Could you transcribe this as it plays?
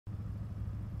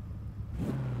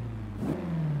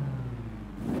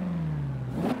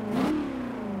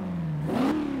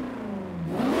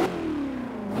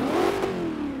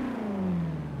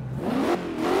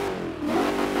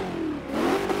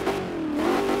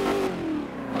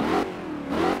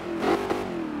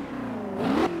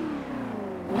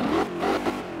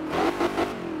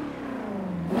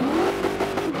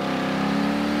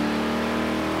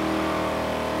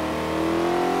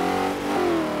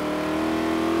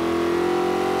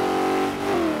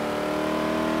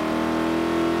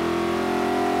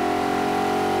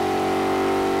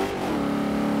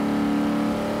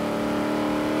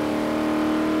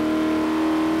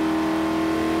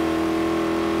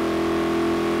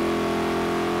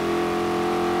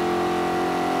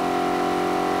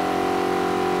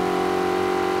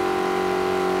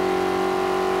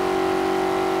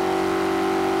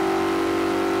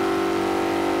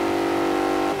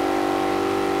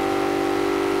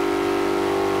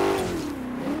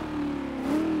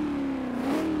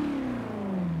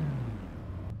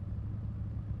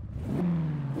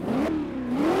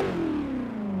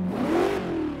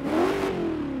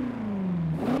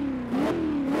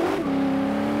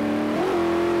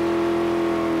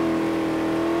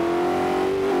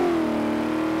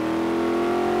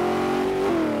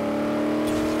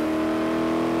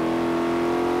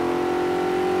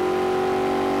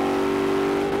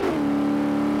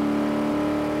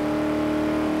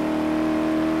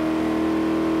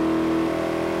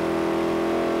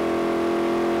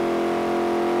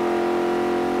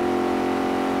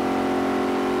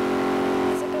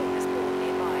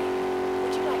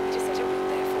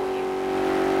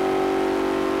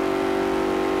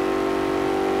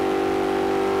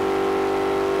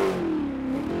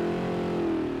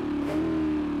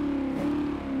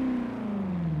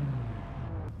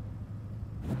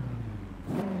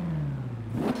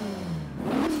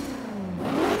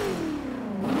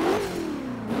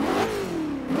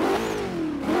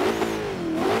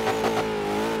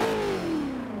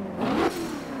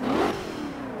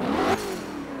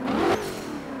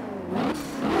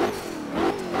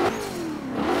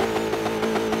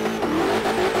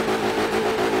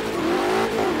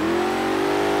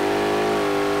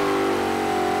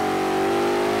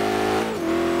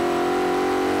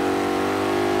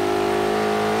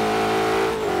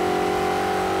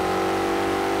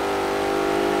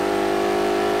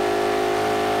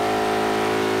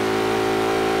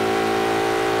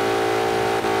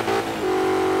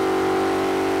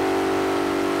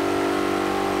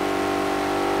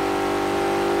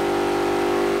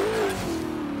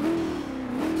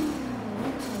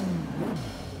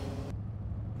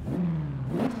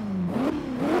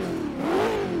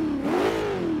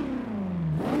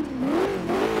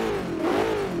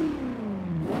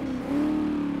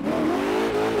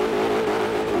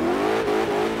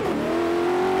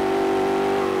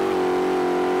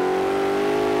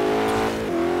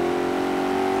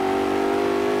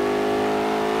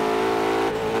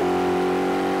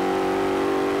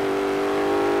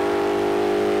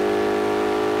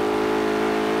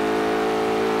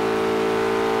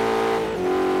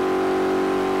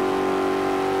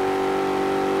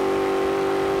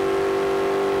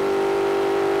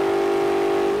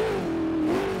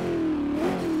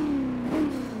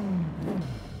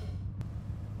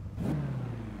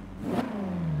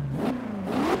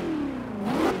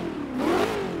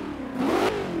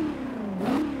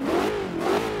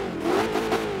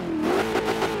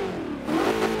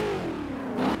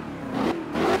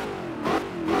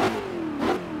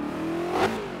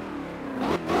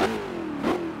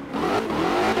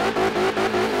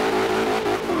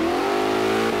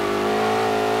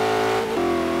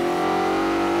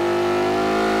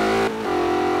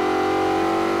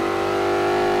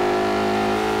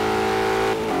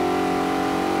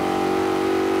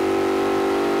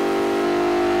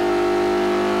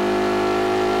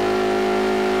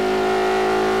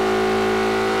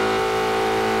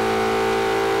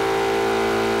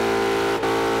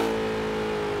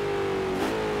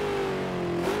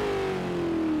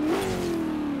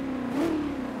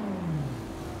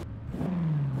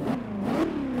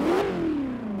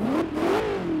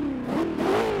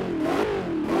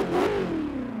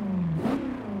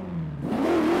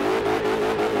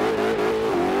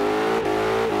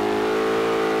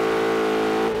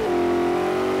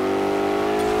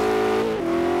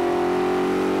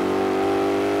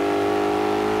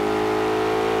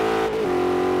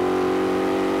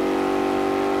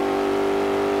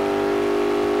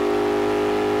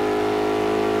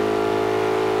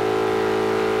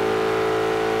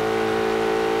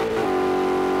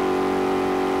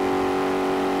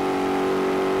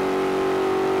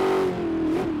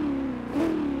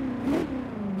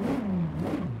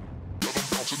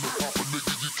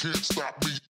can't stop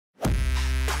me.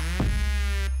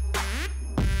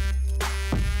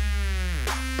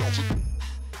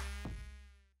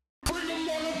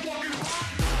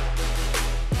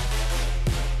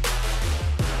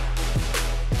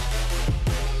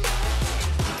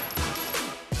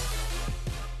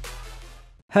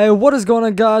 Hey, what is going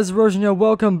on, guys? Zerosion here.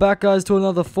 Welcome back, guys, to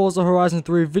another Forza Horizon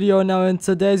 3 video. Now, in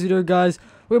today's video, guys,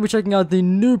 we're going to be checking out the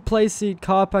new playseat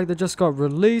car pack that just got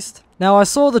released. Now, I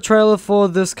saw the trailer for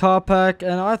this car pack,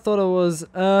 and I thought it was,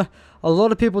 a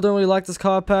lot of people don't really like this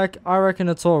car pack. I reckon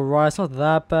it's alright. It's not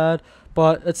that bad,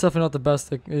 but it's definitely not the best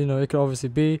that, it could obviously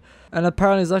be. And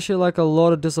apparently, there's actually, like, a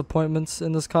lot of disappointments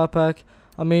in this car pack.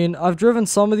 I mean, I've driven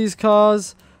some of these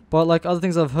cars, but, like, other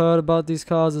things I've heard about these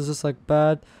cars is just, like,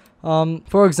 bad.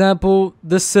 For example,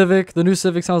 this Civic, the new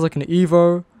Civic sounds like an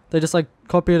Evo. They just like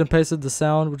copied and pasted the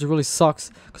sound, which really sucks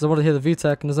because I want to hear the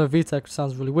VTEC, and there's no VTEC, which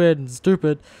sounds really weird and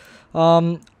stupid.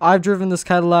 I've driven this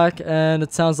Cadillac and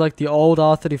it sounds like the old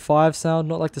R35 sound,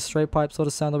 not like the straight pipe sort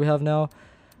of sound that we have now.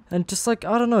 And just like,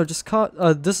 I don't know, just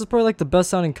this is probably like the best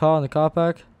sounding car in the car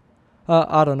pack.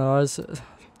 I don't know.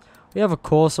 We have a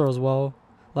Corsa as well.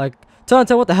 Like, turn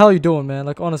what the hell are you doing, man?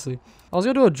 Like, honestly, I was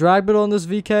gonna do a drag build on this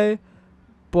VK.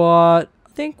 But I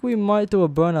think we might do a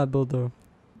burnout build though.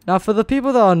 Now, for the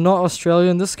people that are not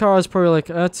Australian, this car is probably like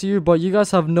to you, but you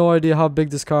guys have no idea how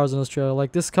big this car is in Australia.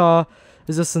 Like, this car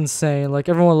is just insane. Like,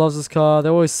 everyone loves this car. They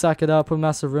always sack it up, put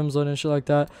massive rims on it and shit like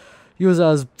that. Use it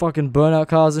as fucking burnout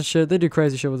cars and shit. They do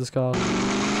crazy shit with this car.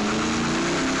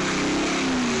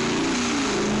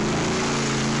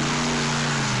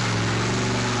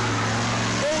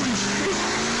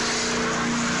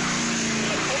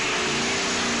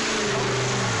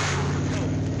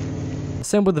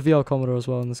 Same with the VL Commodore as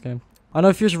well in this game. I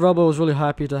know Future Rebel was really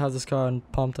happy to have this car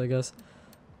and pumped, I guess.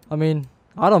 I mean,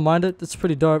 I don't mind it. It's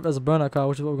pretty dope as a burnout car,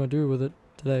 which is what we're going to do with it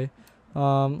today.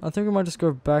 I think we might just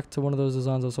go back to one of those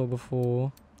designs I saw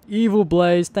before. Evil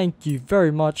Blaze, thank you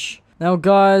very much. Now,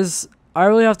 guys, I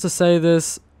really have to say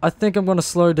this. I think I'm going to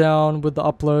slow down with the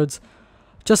uploads.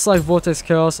 Just like Vortex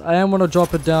Chaos, I am going to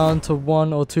drop it down to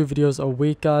 1 or 2 videos a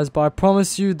week, guys. But I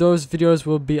promise you those videos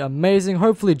will be amazing.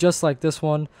 Hopefully just like this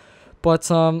one.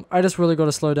 But I just really got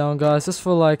to slow down, guys, just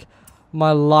for like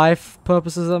my life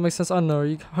purposes. That makes sense. I don't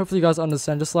know. Hopefully you guys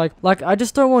understand. Just like I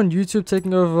just don't want YouTube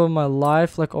taking over my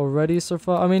life like already so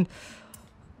far. I mean,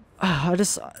 3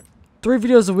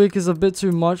 videos a week is a bit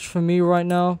too much for me right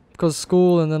now because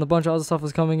school and then a bunch of other stuff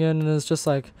is coming in, and it's just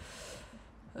like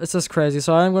it's just crazy.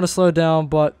 So I am gonna slow down,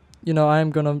 but I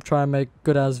am gonna try and make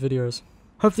good ass videos.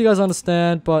 Hopefully you guys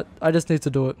understand, but I just need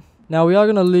to do it. Now we are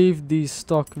gonna leave the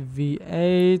stock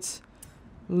V8.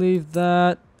 Leave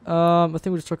that. I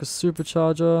think we just took a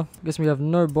supercharger. I guess we have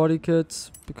no body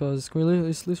kits because can we at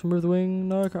least remove the wing?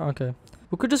 No. Okay.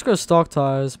 We could just go stock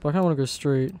tires, but I kind of want to go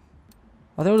street.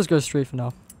 I think we'll just go street for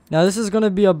now. Now this is gonna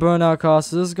be a burnout car,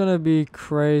 so this is gonna be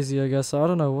crazy, I guess. So I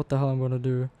don't know what the hell I'm gonna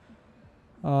do.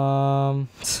 I'm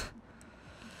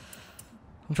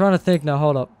trying to think now.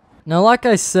 Hold up. Now, like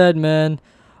I said, man,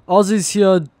 Aussies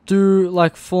here do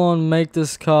like full on make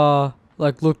this car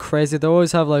like look crazy. They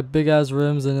always have like big ass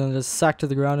rims and then just sack to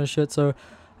the ground and shit. So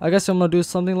I guess I'm gonna do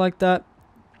something like that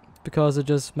because it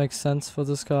just makes sense for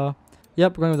this car.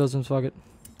 Yep, we're going with those rims. Fuck it.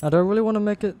 I don't really want to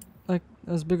make it like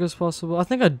as big as possible. I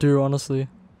think I do, honestly.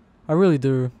 I really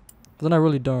do. But then I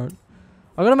really don't.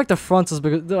 I'm gonna make the fronts as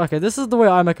big as, okay, this is the way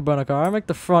I make a burner car. I make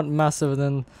the front massive, and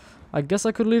then I guess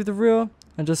I could leave the rear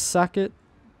and just sack it.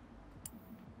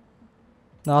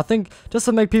 Now I think just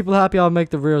to make people happy, I'll make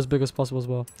the rear as big as possible as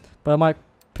well. But I might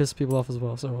piss people off as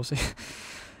well, so we'll see.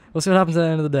 We'll see what happens at the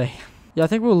end of the day. Yeah, I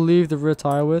think we'll leave the rear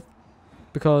tire width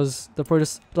because they'll probably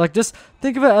just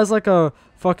think of it as like a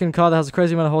fucking car that has a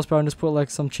crazy amount of horsepower and just put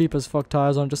like some cheap as fuck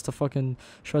tires on just to fucking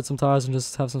shred some tires and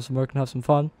just have some smoke and have some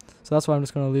fun. So that's why I'm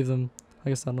just gonna leave them, I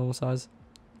guess, that normal size.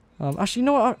 Actually, you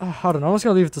know what? I don't know. I'm just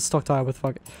gonna leave it to stock tire width.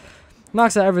 Fuck it.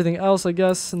 Max out everything else, I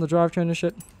guess, in the drivetrain and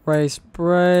shit. Race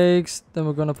brakes. Then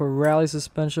we're gonna put rally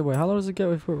suspension. Wait, how low does it get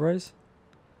if we put race?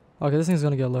 Okay, this thing's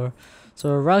gonna get lower.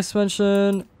 So rally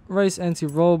suspension, race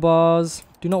anti-roll bars.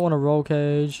 Do not want a roll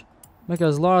cage. Make it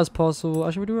as low as possible.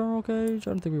 Actually, we do a roll cage? I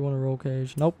don't think we want a roll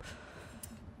cage. Nope.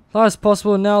 Low as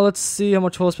possible. Now let's see how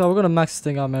much horsepower. We're gonna max this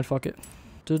thing out, man. Fuck it.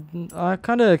 I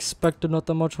kind of expected not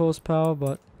that much horsepower,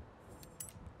 but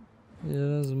yeah,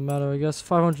 it doesn't matter, I guess.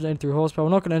 583 horsepower.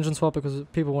 We're not gonna engine swap because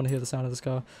people want to hear the sound of this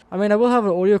car. I mean, I will have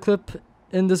an audio clip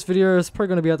in this video. It's probably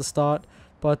gonna be at the start,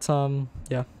 but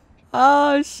yeah.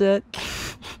 Oh shit.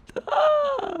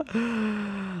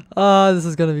 This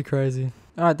is gonna be crazy.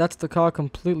 Alright, that's the car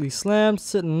completely slammed,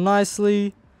 sitting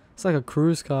nicely. It's like a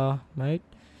cruise car, mate.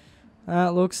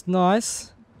 That looks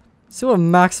nice. See what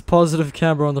max positive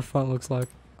camber on the front looks like.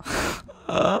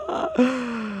 I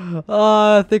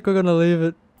think we're gonna leave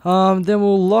it. Then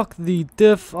we'll lock the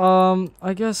diff.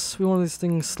 I guess we want these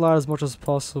things slide as much as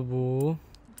possible.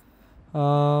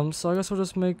 So I guess we'll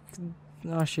just make...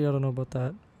 Actually, I don't know about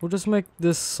that. We'll just make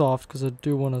this soft because I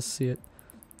do want to see it,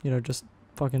 you know, just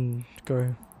fucking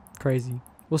go crazy.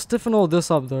 We'll stiffen all this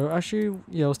up though. Actually,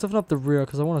 yeah, we'll stiffen up the rear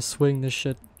because I want to swing this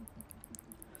shit.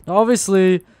 Now,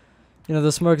 obviously, you know,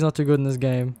 the smoke's not too good in this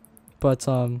game, but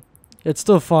it's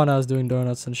still fun as doing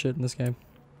donuts and shit in this game.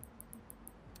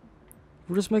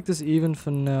 We'll just make this even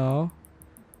for now,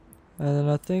 and then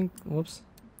I think, whoops,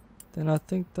 then I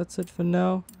think that's it for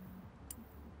now,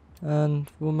 and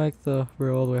we'll make the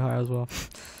rear all the way high as well.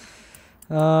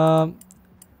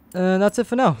 And that's it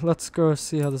for now. Let's go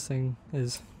see how this thing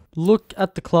is. Look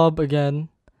at the club again.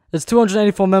 It's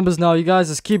 284 members now. You guys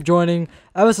just keep joining.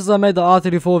 Ever since I made the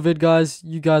R34 vid, guys,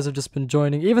 you guys have just been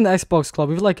joining. Even the Xbox club,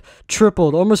 we've like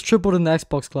tripled, almost tripled in the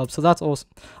Xbox club. So that's awesome.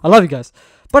 I love you guys.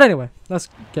 But anyway, let's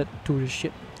get to this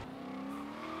shit.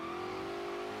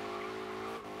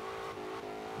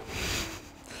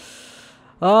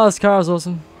 Ah, this car is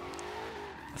awesome.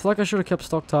 I feel like I should have kept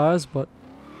stock tires, but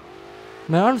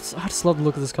man, I just love the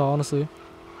look of this car, honestly.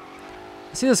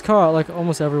 I see this car like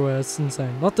almost everywhere. It's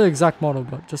insane. Not the exact model,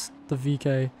 but just the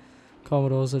VK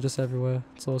Commodores are just everywhere.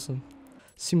 It's awesome.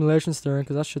 Simulation steering,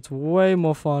 because that shit's way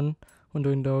more fun when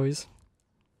doing doughies.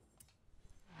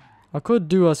 I could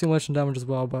do a simulation damage as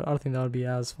well, but I don't think that would be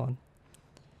as fun.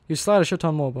 You slide a shit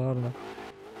ton more, but I don't know.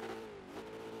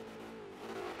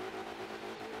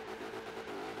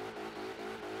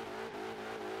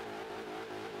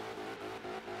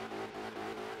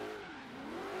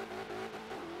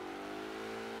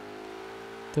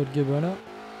 Third gear burnout.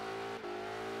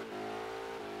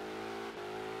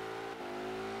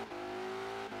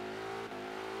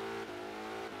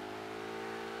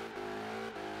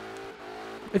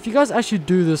 If you guys actually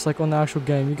do this like on the actual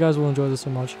game, you guys will enjoy this so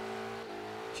much.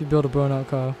 If you build a burnout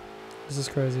car, this is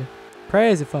crazy.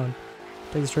 Crazy fun.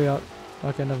 Take this tree out.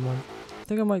 Okay, never mind. I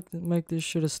think I might make this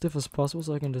shit as stiff as possible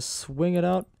so I can just swing it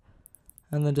out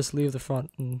and then just leave the front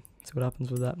and see what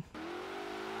happens with that.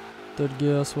 Third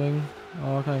gear swing.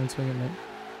 Oh, I can't even swing it, mate.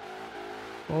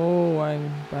 Oh,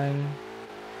 bang, bang.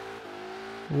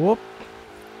 Whoop.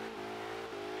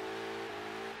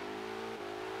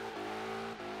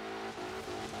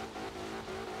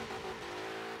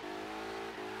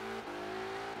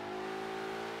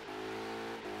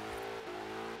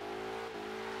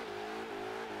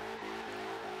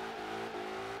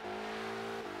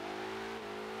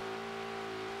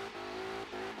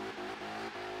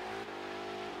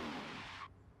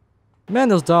 Man,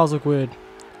 those dials look weird.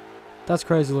 That's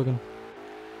crazy looking.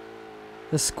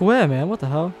 They're square, man. What the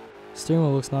hell? Steering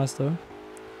wheel looks nice, though.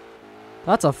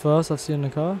 That's a first I've seen in a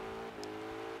car.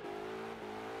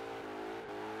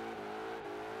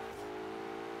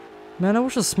 Man, I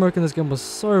wish the smoke in this game was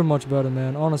so much better,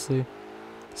 man. Honestly.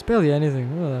 It's barely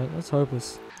anything. Look at that. That's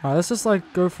hopeless. Alright, let's just,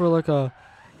 like, go for, like, a...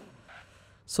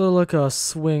 sort of like a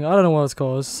swing. I don't know what it's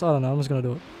called. I don't know. I'm just gonna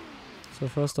do it. So,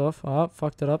 first off...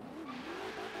 fucked it up.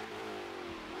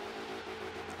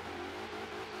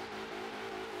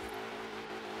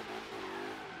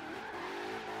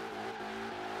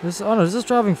 I don't know, just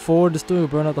driving forward, just doing a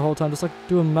burnout the whole time, just like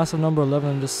do a massive number 11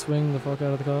 and just swing the fuck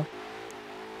out of the car.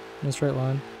 In a straight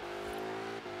line.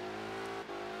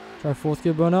 Try fourth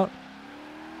gear burnout.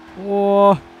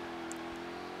 Oh!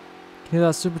 Can you hear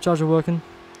that supercharger working?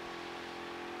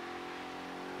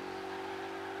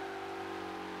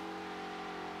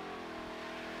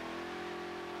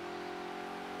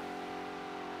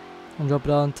 I'll drop it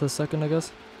down to second, I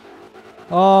guess.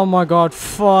 Oh my god,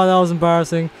 fuck, that was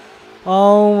embarrassing.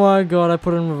 Oh my god, I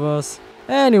put it in reverse.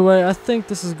 Anyway, I think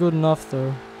this is good enough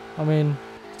though. I mean,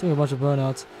 it's doing a bunch of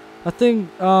burnouts. I think,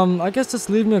 I guess just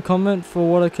leave me a comment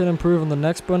for what I can improve on the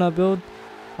next burnout build.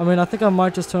 I mean, I think I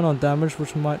might just turn on damage,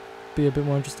 which might be a bit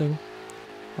more interesting.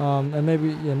 And maybe,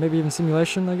 yeah, maybe even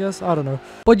simulation, I guess. I don't know.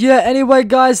 But yeah, anyway,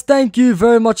 guys, thank you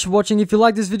very much for watching. If you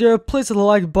like this video, please hit the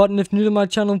like button. If you're new to my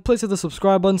channel, please hit the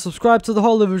subscribe button. Subscribe to the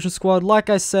whole Revision Squad. Like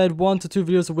I said, 1 to 2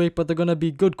 videos a week, but they're gonna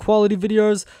be good quality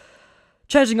videos.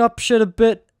 Changing up shit a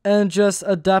bit and just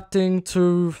adapting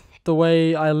to the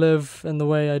way I live and the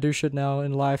way I do shit now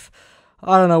in life.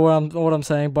 I don't know what I'm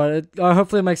saying, but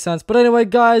hopefully it makes sense. But anyway,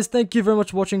 guys, thank you very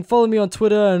much for watching. Follow me on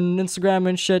Twitter and Instagram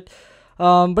and shit.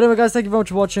 But anyway, guys, thank you very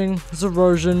much for watching.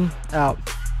 Zerosion out.